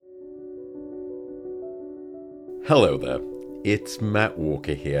Hello there, it's Matt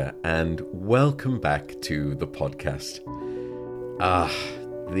Walker here, and welcome back to the podcast.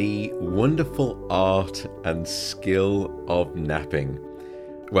 The wonderful art and skill of napping.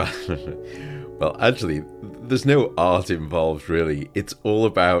 Well, actually, there's no art involved really. It's all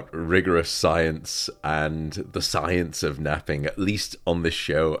about rigorous science and the science of napping, at least on this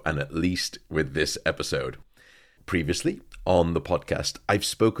show and at least with this episode. Previously on the podcast, I've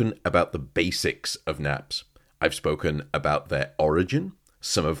spoken about the basics of naps. I've spoken about their origin,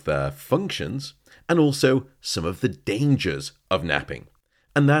 some of their functions, and also some of the dangers of napping.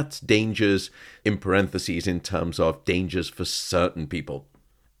 And that's dangers in parentheses in terms of dangers for certain people.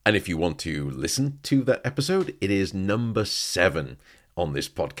 And if you want to listen to that episode, it is number 7 on this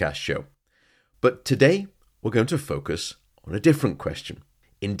podcast show. But today, we're going to focus on a different question.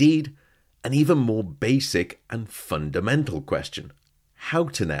 Indeed, an even more basic and fundamental question: how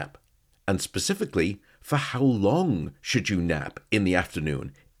to nap, and specifically, for how long should you nap in the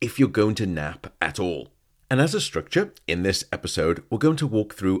afternoon if you're going to nap at all? And as a structure, in this episode, we're going to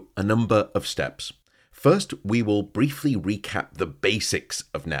walk through a number of steps. First, we will briefly recap the basics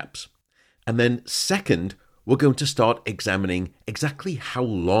of naps. And then second, we're going to start examining exactly how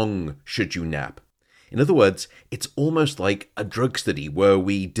long should you nap. In other words, it's almost like a drug study where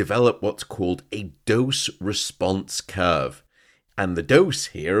we develop what's called a dose-response curve. And the dose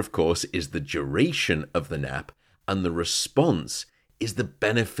here, of course, is the duration of the nap, and the response is the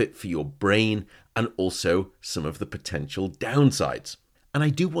benefit for your brain and also some of the potential downsides. And I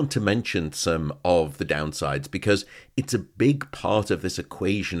do want to mention some of the downsides because it's a big part of this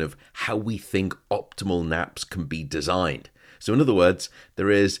equation of how we think optimal naps can be designed. So in other words,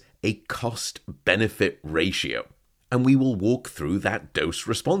 there is a cost-benefit ratio. And we will walk through that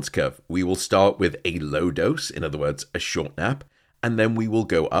dose-response curve. We will start with a low dose, in other words, a short nap, and then we will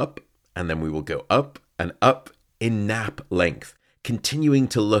go up, and then we will go up and up in nap length, continuing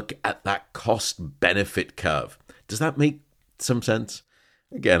to look at that cost-benefit curve. Does that make some sense?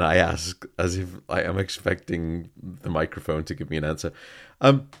 Again, I ask as if I am expecting the microphone to give me an answer.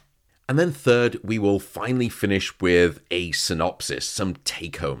 And then third, we will finally finish with a synopsis, some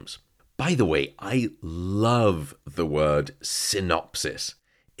take-homes. By the way, I love the word synopsis.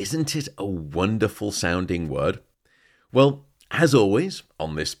 Isn't it a wonderful sounding word? Well, as always,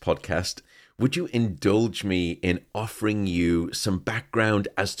 on this podcast, would you indulge me in offering you some background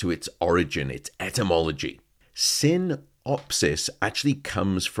as to its origin, its etymology? Synopsis actually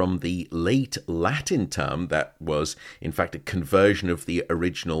comes from the late Latin term that was, in fact, a conversion of the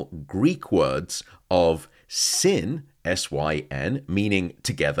original Greek words of syn, S-Y-N, meaning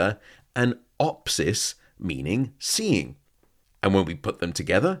together, and opsis, meaning seeing. And when we put them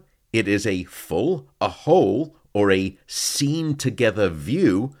together, it is a full, a whole, or a seen together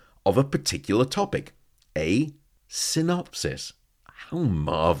view of a particular topic. A synopsis. How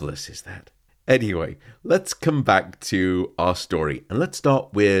marvelous is that? Anyway, let's come back to our story and let's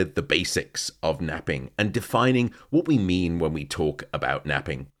start with the basics of napping and defining what we mean when we talk about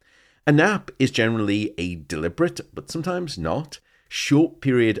napping. A nap is generally a deliberate, but sometimes not, short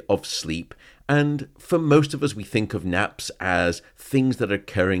period of sleep, and for most of us we think of naps as things that are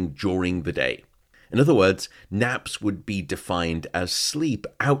occurring during the day. In other words, naps would be defined as sleep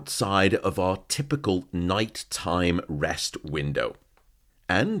outside of our typical nighttime rest window.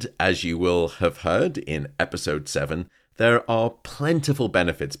 And as you will have heard in episode 7, there are plentiful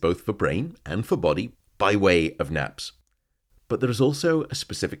benefits both for brain and for body by way of naps. But there is also a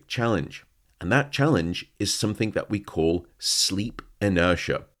specific challenge, and that challenge is something that we call sleep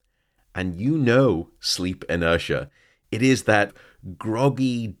inertia. And you know sleep inertia. It is that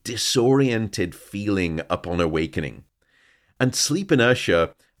groggy, disoriented feeling upon awakening. And sleep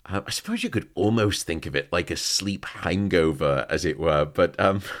inertia, I suppose you could almost think of it like a sleep hangover, as it were, but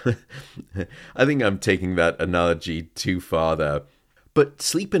I think I'm taking that analogy too far there. But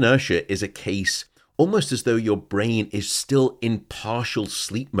sleep inertia is a case almost as though your brain is still in partial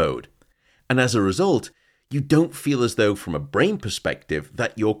sleep mode. And as a result, you don't feel as though, from a brain perspective,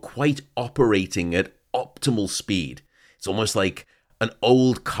 that you're quite operating at optimal speed. It's almost like an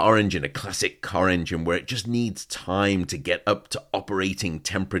old car engine, a classic car engine, where it just needs time to get up to operating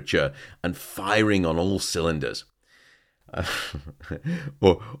temperature and firing on all cylinders.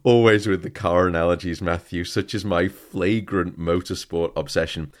 Always with the car analogies, Matthew, such as my flagrant motorsport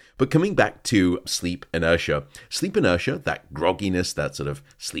obsession. But coming back to sleep inertia, that grogginess, that sort of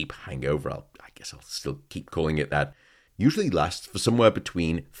sleep hangover, I guess I'll still keep calling it that, usually lasts for somewhere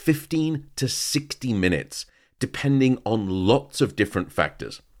between 15 to 60 minutes, depending on lots of different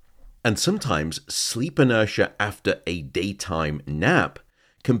factors. And sometimes sleep inertia after a daytime nap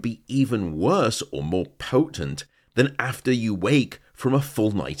can be even worse or more potent than after you wake from a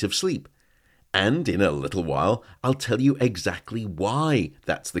full night of sleep. And in a little while, I'll tell you exactly why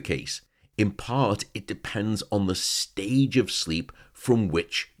that's the case. In part, it depends on the stage of sleep from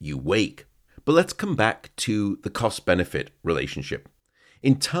which you wake. But let's come back to the cost-benefit relationship.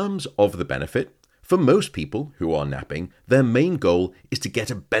 In terms of the benefit, for most people who are napping, their main goal is to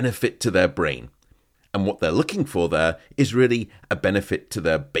get a benefit to their brain. And what they're looking for there is really a benefit to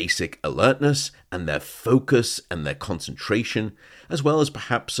their basic alertness and their focus and their concentration, as well as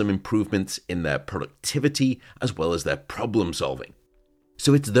perhaps some improvements in their productivity, as well as their problem solving.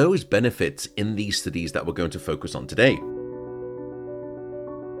 So it's those benefits in these studies that we're going to focus on today.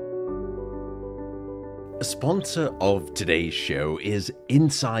 A sponsor of today's show is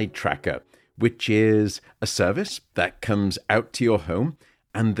Inside Tracker, which is a service that comes out to your home,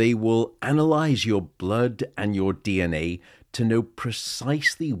 and they will analyze your blood and your DNA to know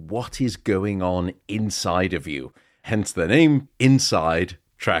precisely what is going on inside of you. Hence the name, Inside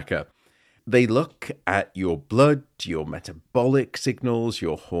Tracker. They look at your blood, your metabolic signals,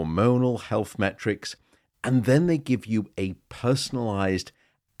 your hormonal health metrics, and then they give you a personalized,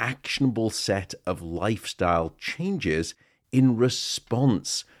 actionable set of lifestyle changes in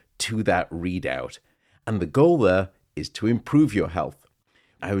response to that readout. And the goal there is to improve your health.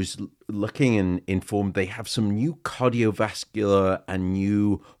 I was looking and informed they have some new cardiovascular and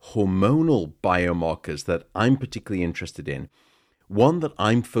new hormonal biomarkers that I'm particularly interested in. One that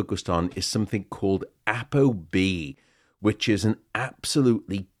I'm focused on is something called ApoB, which is an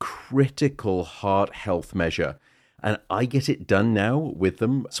absolutely critical heart health measure. And I get it done now with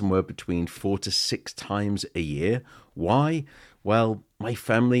them somewhere between 4 to 6 times a year. Why? Well, my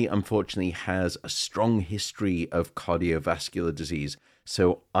family unfortunately has a strong history of cardiovascular disease,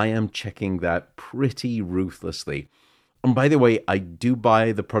 so I am checking that pretty ruthlessly. And by the way, I do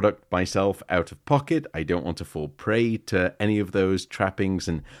buy the product myself out of pocket. I don't want to fall prey to any of those trappings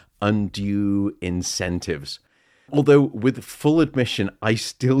and undue incentives. Although with full admission, I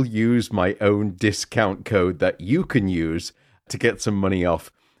still use my own discount code that you can use to get some money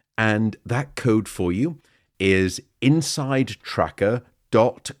off. And that code for you is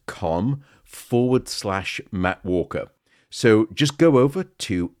insidetracker.com/Matt Walker. So just go over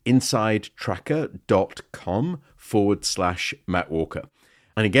to insidetracker.com/Matt Walker.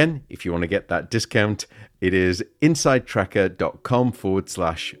 And again, if you want to get that discount, it is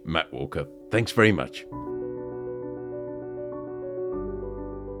insidetracker.com/Matt Walker. Thanks very much.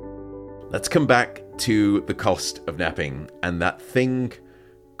 Let's come back to the cost of napping and that thing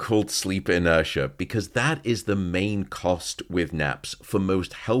called sleep inertia, because that is the main cost with naps for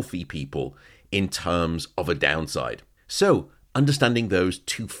most healthy people in terms of a downside. So, understanding those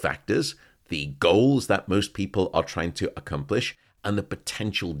two factors, the goals that most people are trying to accomplish, and the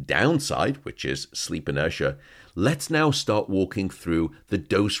potential downside, which is sleep inertia, let's now start walking through the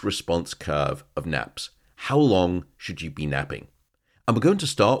dose-response curve of naps. How long should you be napping? And we're going to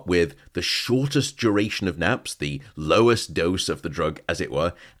start with the shortest duration of naps, the lowest dose of the drug, as it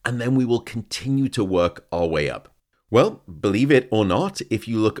were, and then we will continue to work our way up. Well, believe it or not, if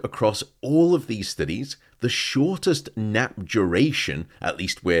you look across all of these studies, the shortest nap duration, at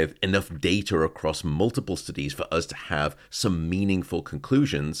least with enough data across multiple studies for us to have some meaningful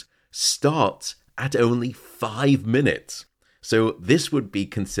conclusions, starts at only 5 minutes. So this would be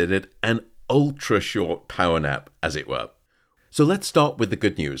considered an ultra-short power nap, as it were. So let's start with the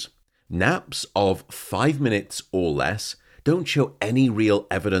good news. Naps of 5 minutes or less don't show any real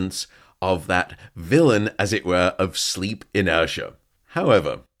evidence of that villain, as it were, of sleep inertia.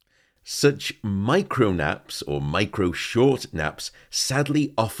 However, such micro naps or micro short naps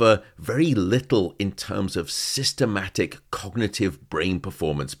sadly offer very little in terms of systematic cognitive brain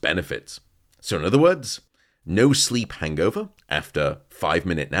performance benefits. So in other words, no sleep hangover after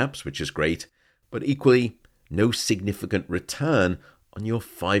 5-minute naps, which is great, but equally no significant return on your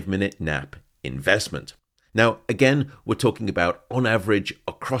 5-minute nap investment. Now, again, we're talking about on average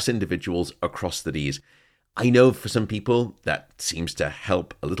across individuals, across studies. I know for some people that seems to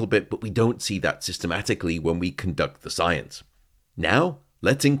help a little bit, but we don't see that systematically when we conduct the science. Now,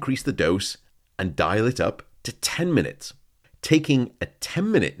 let's increase the dose and dial it up to 10 minutes. Taking a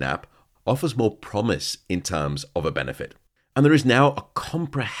 10-minute nap offers more promise in terms of a benefit. And there is now a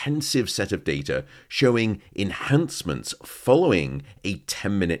comprehensive set of data showing enhancements following a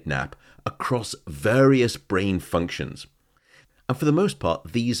 10-minute nap across various brain functions. And for the most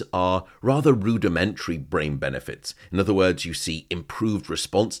part, these are rather rudimentary brain benefits. In other words, you see improved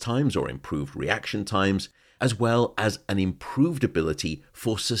response times or improved reaction times, as well as an improved ability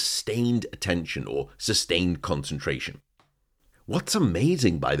for sustained attention or sustained concentration. What's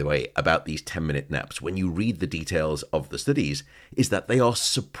amazing, by the way, about these 10-minute naps when you read the details of the studies is that they are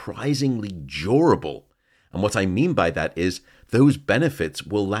surprisingly durable. And what I mean by that is those benefits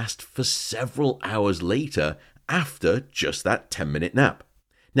will last for several hours later after just that 10-minute nap.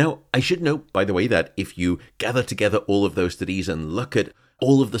 Now, I should note, by the way, that if you gather together all of those studies and look at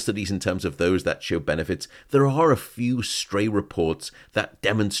all of the studies in terms of those that show benefits, there are a few stray reports that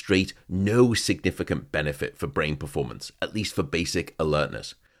demonstrate no significant benefit for brain performance, at least for basic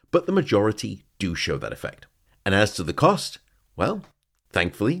alertness. But the majority do show that effect. And as to the cost, well,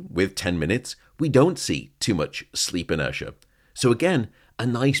 thankfully, with 10 minutes, we don't see too much sleep inertia. So again, a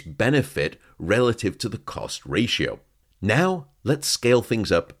nice benefit relative to the cost ratio. Now, let's scale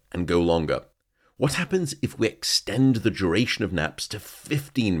things up and go longer. What happens if we extend the duration of naps to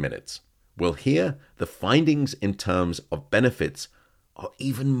 15 minutes? Well, here, the findings in terms of benefits are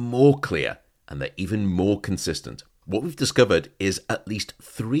even more clear and they're even more consistent. What we've discovered is at least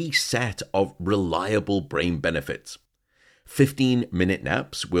 3 sets of reliable brain benefits. 15-minute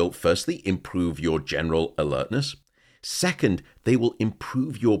naps will firstly improve your general alertness. Second, they will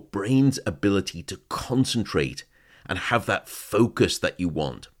improve your brain's ability to concentrate and have that focus that you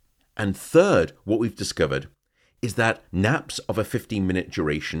want. And third, what we've discovered is that naps of a 15-minute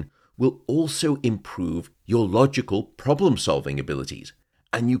duration will also improve your logical problem-solving abilities,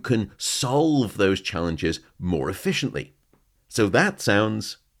 and you can solve those challenges more efficiently. So that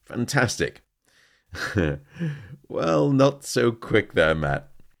sounds fantastic. Well, not so quick there, Matt.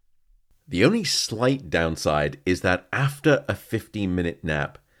 The only slight downside is that after a 15-minute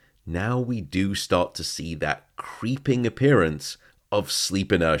nap, now we do start to see that creeping appearance of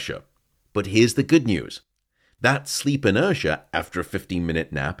sleep inertia. But here's the good news. That sleep inertia after a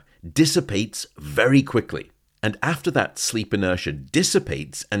 15-minute nap dissipates very quickly. And after that sleep inertia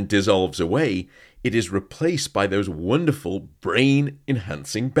dissipates and dissolves away, it is replaced by those wonderful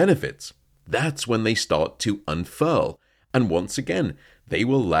brain-enhancing benefits. That's when they start to unfurl. And once again, they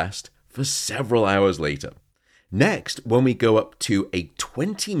will last for several hours later. Next, when we go up to a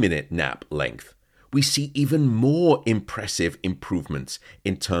 20-minute nap length, we see even more impressive improvements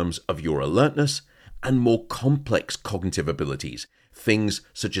in terms of your alertness and more complex cognitive abilities, things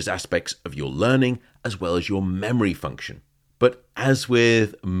such as aspects of your learning as well as your memory function. But as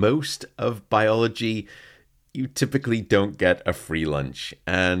with most of biology, you typically don't get a free lunch.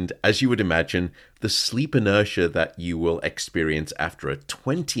 And as you would imagine, the sleep inertia that you will experience after a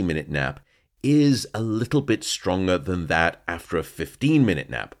 20-minute nap is a little bit stronger than that after a 15-minute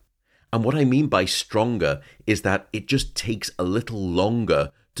nap. And what I mean by stronger is that it just takes a little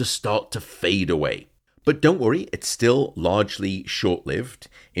longer to start to fade away. But don't worry, it's still largely short-lived.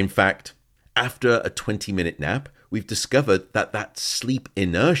 In fact, after a 20-minute nap, we've discovered that that sleep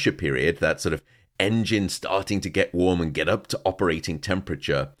inertia period, that sort of engine starting to get warm and get up to operating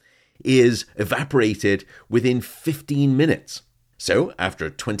temperature, is evaporated within 15 minutes. So after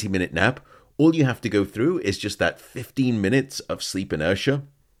a 20-minute nap, all you have to go through is just that 15 minutes of sleep inertia.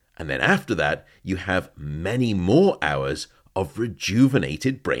 And then after that, you have many more hours of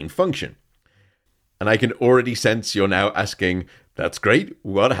rejuvenated brain function. And I can already sense you're now asking, that's great,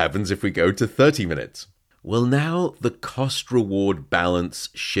 what happens if we go to 30 minutes? Well, now the cost-reward balance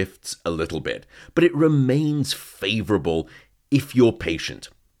shifts a little bit, but it remains favorable if you're patient.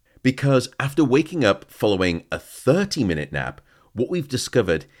 Because after waking up following a 30-minute nap, what we've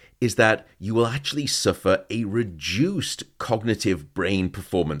discovered is that you will actually suffer a reduced cognitive brain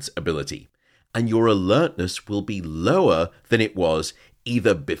performance ability, and your alertness will be lower than it was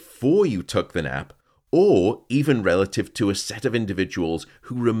either before you took the nap or even relative to a set of individuals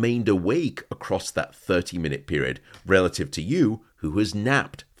who remained awake across that 30-minute period relative to you who has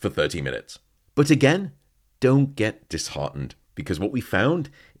napped for 30 minutes. But again, don't get disheartened, because what we found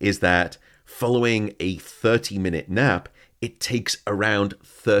is that following a 30-minute nap, it takes around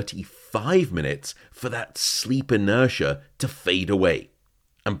 35 minutes for that sleep inertia to fade away.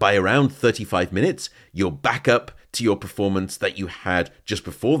 And by around 35 minutes, you're back up to your performance that you had just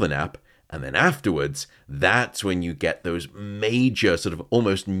before the nap. And then afterwards, that's when you get those major sort of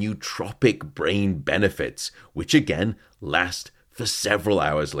almost nootropic brain benefits, which again last for several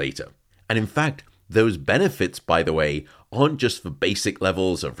hours later. And in fact, those benefits, by the way, aren't just for basic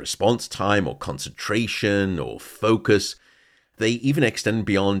levels of response time or concentration or focus. They even extend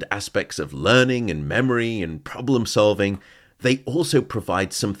beyond aspects of learning and memory and problem solving. They also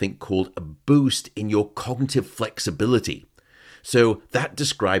provide something called a boost in your cognitive flexibility. So that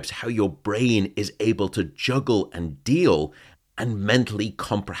describes how your brain is able to juggle and deal and mentally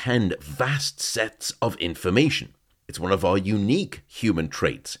comprehend vast sets of information. It's one of our unique human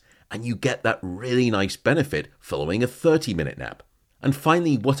traits, and you get that really nice benefit following a 30-minute nap. And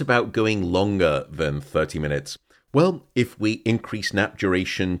finally, what about going longer than 30 minutes? Well, if we increase nap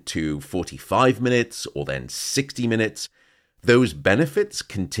duration to 45 minutes or then 60 minutes, those benefits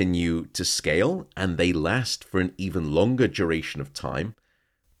continue to scale and they last for an even longer duration of time.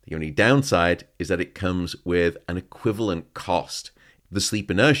 The only downside is that it comes with an equivalent cost. The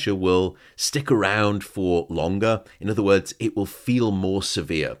sleep inertia will stick around for longer. In other words, it will feel more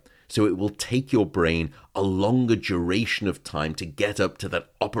severe. So it will take your brain a longer duration of time to get up to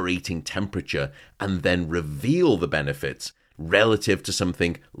that operating temperature and then reveal the benefits relative to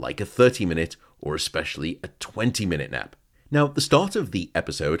something like a 30-minute or especially a 20-minute nap. Now, at the start of the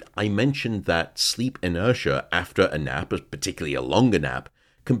episode, I mentioned that sleep inertia after a nap, particularly a longer nap,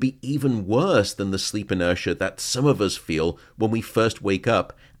 can be even worse than the sleep inertia that some of us feel when we first wake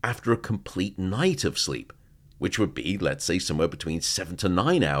up after a complete night of sleep, which would be, let's say, somewhere between 7 to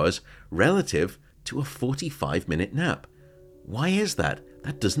 9 hours relative to a 45-minute nap. Why is that?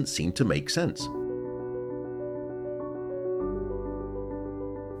 That doesn't seem to make sense.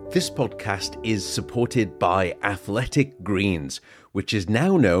 This podcast is supported by Athletic Greens, which is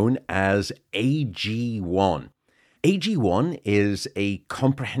now known as AG1. AG1 is a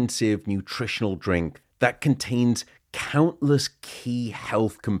comprehensive nutritional drink that contains countless key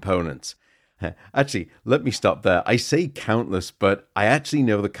health components. Actually, let me stop there. I say countless, but I actually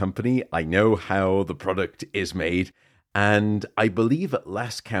know the company. I know how the product is made. And I believe at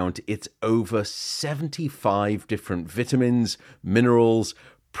last count, it's over 75 different vitamins, minerals,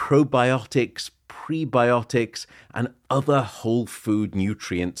 probiotics, prebiotics, and other whole food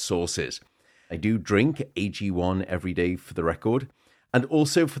nutrient sources. I do drink AG1 every day for the record. And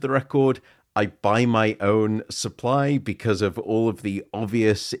also for the record, I buy my own supply because of all of the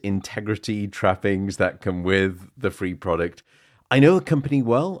obvious integrity trappings that come with the free product. I know the company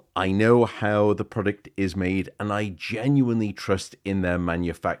well, I know how the product is made, and I genuinely trust in their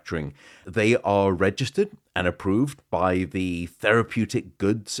manufacturing. They are registered and approved by the Therapeutic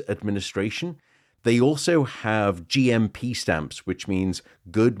Goods Administration. They also have GMP stamps, which means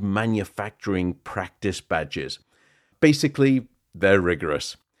Good Manufacturing Practice badges. Basically, they're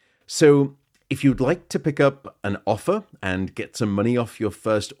rigorous. So if you'd like to pick up an offer and get some money off your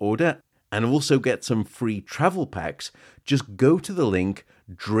first order and also get some free travel packs, just go to the link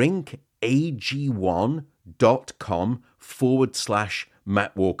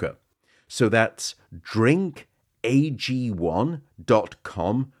drinkag1.com/Matt Walker. So that's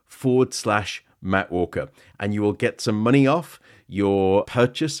drinkag1.com/Matt Walker, and you will get some money off your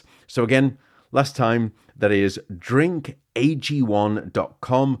purchase. So again, last time, that is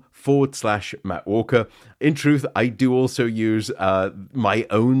drinkag1.com/Matt Walker. In truth, I do also use my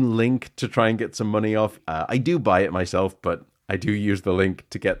own link to try and get some money off. I do buy it myself, but I do use the link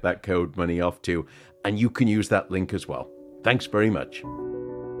to get that code money off too. And you can use that link as well. Thanks very much.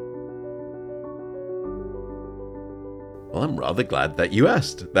 Well, I'm rather glad that you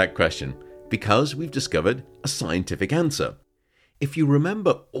asked that question, because we've discovered a scientific answer. If you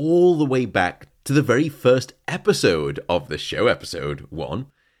remember all the way back to the very first episode of the show, episode 1,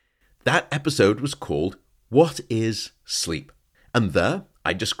 that episode was called What is Sleep? And there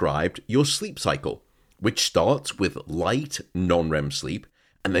I described your sleep cycle, which starts with light non-REM sleep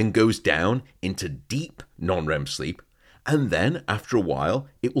and then goes down into deep non-REM sleep. And then after a while,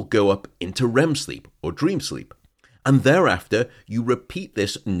 it will go up into REM sleep or dream sleep. And thereafter, you repeat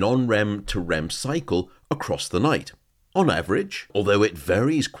this non-REM to REM cycle across the night. On average, although it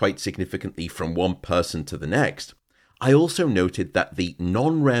varies quite significantly from one person to the next, I also noted that the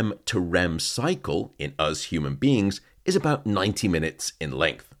non-REM to REM cycle in us human beings is about 90 minutes in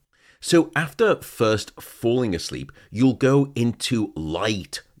length. So after first falling asleep, you'll go into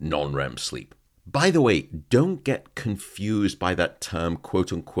light non-REM sleep. By the way, don't get confused by that term,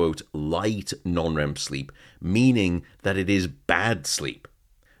 quote unquote, light non-REM sleep, meaning that it is bad sleep.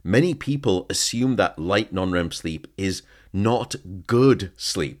 Many people assume that light non-REM sleep is not good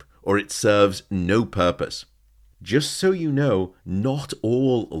sleep, or it serves no purpose. Just so you know, not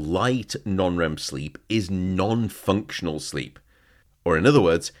all light non-REM sleep is non-functional sleep, or in other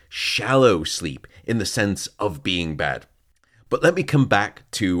words, shallow sleep in the sense of being bad. But let me come back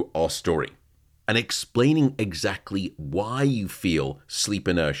to our story and explaining exactly why you feel sleep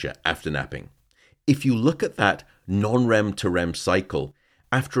inertia after napping. If you look at that non-REM to REM cycle,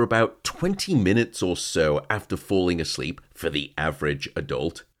 after about 20 minutes or so after falling asleep for the average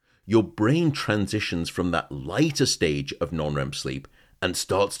adult, your brain transitions from that lighter stage of non-REM sleep and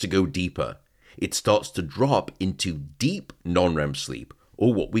starts to go deeper. It starts to drop into deep non-REM sleep,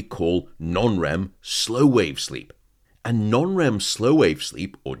 or what we call non-REM slow wave sleep. And non-REM slow wave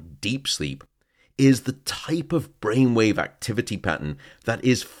sleep, or deep sleep, is the type of brainwave activity pattern that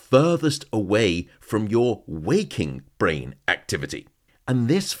is furthest away from your waking brain activity. And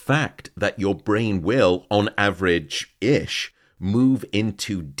this fact that your brain will, on average-ish, move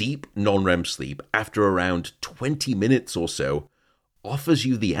into deep non-REM sleep after around 20 minutes or so offers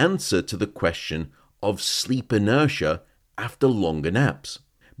you the answer to the question of sleep inertia after longer naps.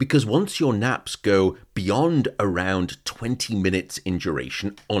 Because once your naps go beyond around 20 minutes in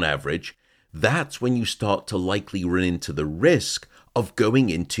duration on average, that's when you start to likely run into the risk of going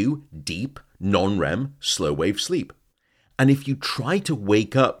into deep non-REM slow wave sleep. And if you try to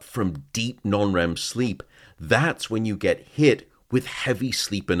wake up from deep non-REM sleep, that's when you get hit with heavy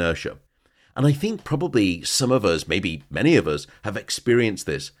sleep inertia. And I think probably some of us, maybe many of us, have experienced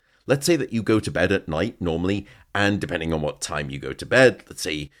this. Let's say that you go to bed at night normally, and depending on what time you go to bed, let's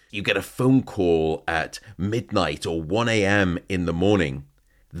say you get a phone call at midnight or 1 a.m. in the morning.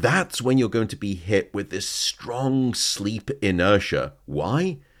 That's when you're going to be hit with this strong sleep inertia.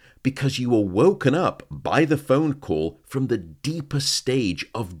 Why? Because you were woken up by the phone call from the deeper stage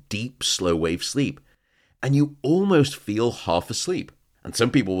of deep slow wave sleep, and you almost feel half asleep. And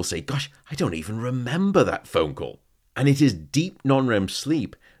some people will say, gosh, I don't even remember that phone call. And it is deep non-REM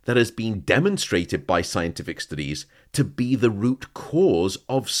sleep that has been demonstrated by scientific studies to be the root cause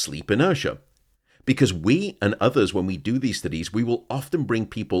of sleep inertia. Because we and others, when we do these studies, we will often bring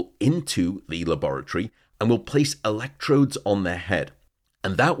people into the laboratory and we'll place electrodes on their head.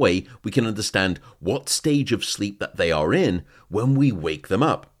 And that way we can understand what stage of sleep that they are in when we wake them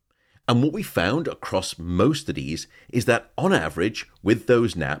up. And what we found across most studies is that on average, with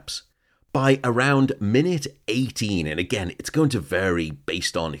those naps, by around minute 18, and again, it's going to vary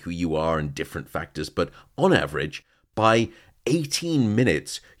based on who you are and different factors, but on average, by 18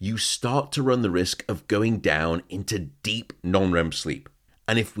 minutes, you start to run the risk of going down into deep non-REM sleep.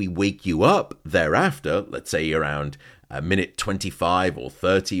 And if we wake you up thereafter, let's say around minute 25 or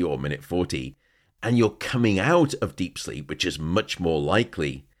 30 or minute 40, and you're coming out of deep sleep, which is much more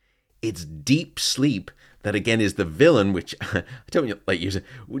likely, it's deep sleep that again is the villain, which I don't like using.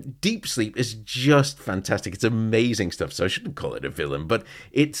 Deep sleep is just fantastic. It's amazing stuff. So I shouldn't call it a villain, but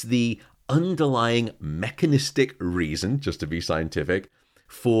it's the underlying mechanistic reason, just to be scientific,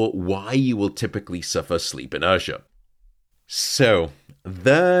 for why you will typically suffer sleep inertia. So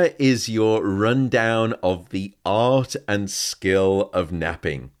there is your rundown of the art and skill of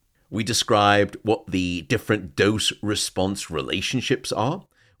napping. We described what the different dose-response relationships are.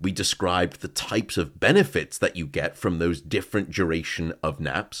 We described the types of benefits that you get from those different duration of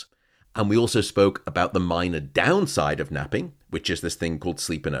naps. And we also spoke about the minor downside of napping, which is this thing called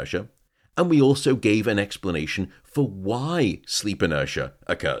sleep inertia. And we also gave an explanation for why sleep inertia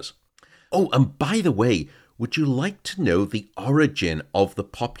occurs. Oh, and by the way, would you like to know the origin of the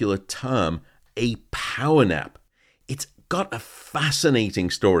popular term, a power nap? It's got a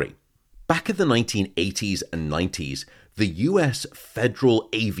fascinating story. Back in the 1980s and 90s, the US Federal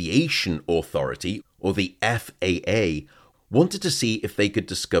Aviation Authority, or the FAA, wanted to see if they could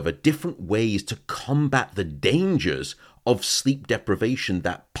discover different ways to combat the dangers of sleep deprivation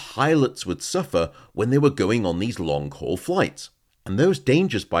that pilots would suffer when they were going on these long-haul flights. And those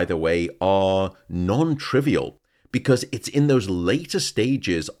dangers, by the way, are non-trivial because it's in those later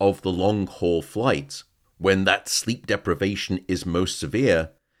stages of the long-haul flights, when that sleep deprivation is most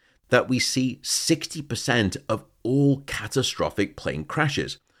severe, that we see 60% of all catastrophic plane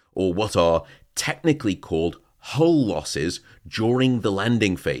crashes, or what are technically called hull losses during the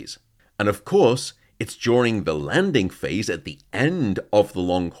landing phase. And of course, it's during the landing phase at the end of the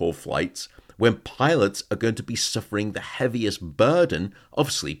long-haul flights when pilots are going to be suffering the heaviest burden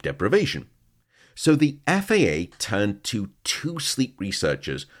of sleep deprivation. So the FAA turned to two sleep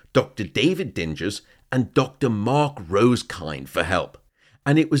researchers, Dr. David Dinges and Dr. Mark Rosekind, for help.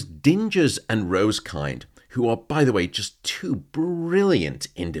 And it was Dinges and Rosekind, who are, by the way, just two brilliant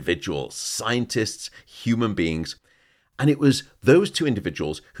individuals, scientists, human beings. And it was those two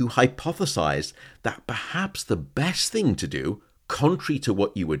individuals who hypothesized that perhaps the best thing to do, contrary to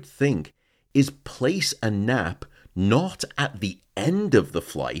what you would think, is place a nap not at the end of the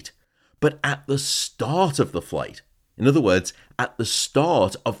flight, but at the start of the flight. In other words, at the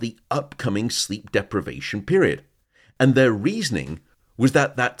start of the upcoming sleep deprivation period. And their reasoning was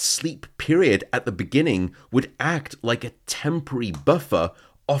that that sleep period at the beginning would act like a temporary buffer,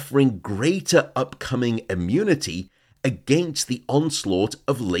 offering greater upcoming immunity against the onslaught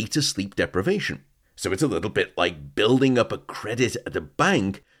of later sleep deprivation. So it's a little bit like building up a credit at a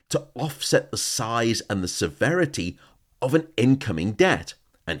bank to offset the size and the severity of an incoming debt.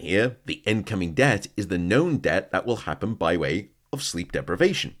 And here, the incoming debt is the known debt that will happen by way of sleep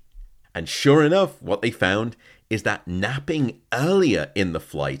deprivation. And sure enough, what they found is that napping earlier in the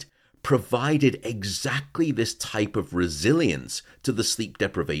flight provided exactly this type of resilience to the sleep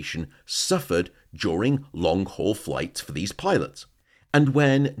deprivation suffered during long-haul flights for these pilots. And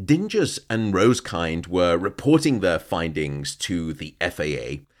when Dinges and Rosekind were reporting their findings to the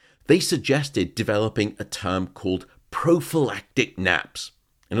FAA, they suggested developing a term called prophylactic naps.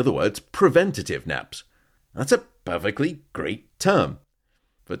 In other words, preventative naps. That's a perfectly great term.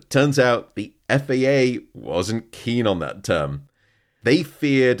 But turns out the FAA wasn't keen on that term. They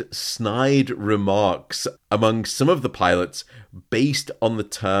feared snide remarks among some of the pilots based on the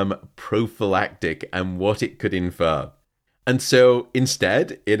term prophylactic and what it could infer. And so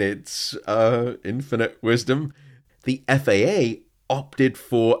instead, in its infinite wisdom, the FAA opted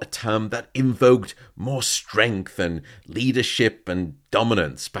for a term that invoked more strength and leadership and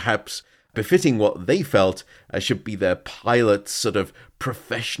dominance, perhaps befitting what they felt should be their pilots' sort of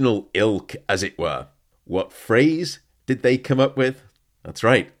professional ilk, as it were. What phrase did they come up with? That's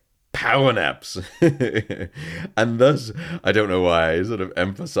right, power naps. And thus, I don't know why I sort of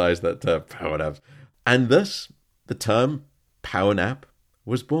emphasize that term, power naps. And thus, the term power nap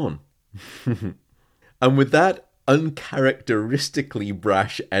was born. And with that uncharacteristically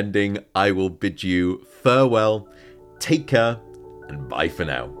brash ending, I will bid you farewell, take care, and bye for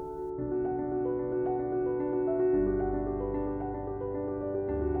now.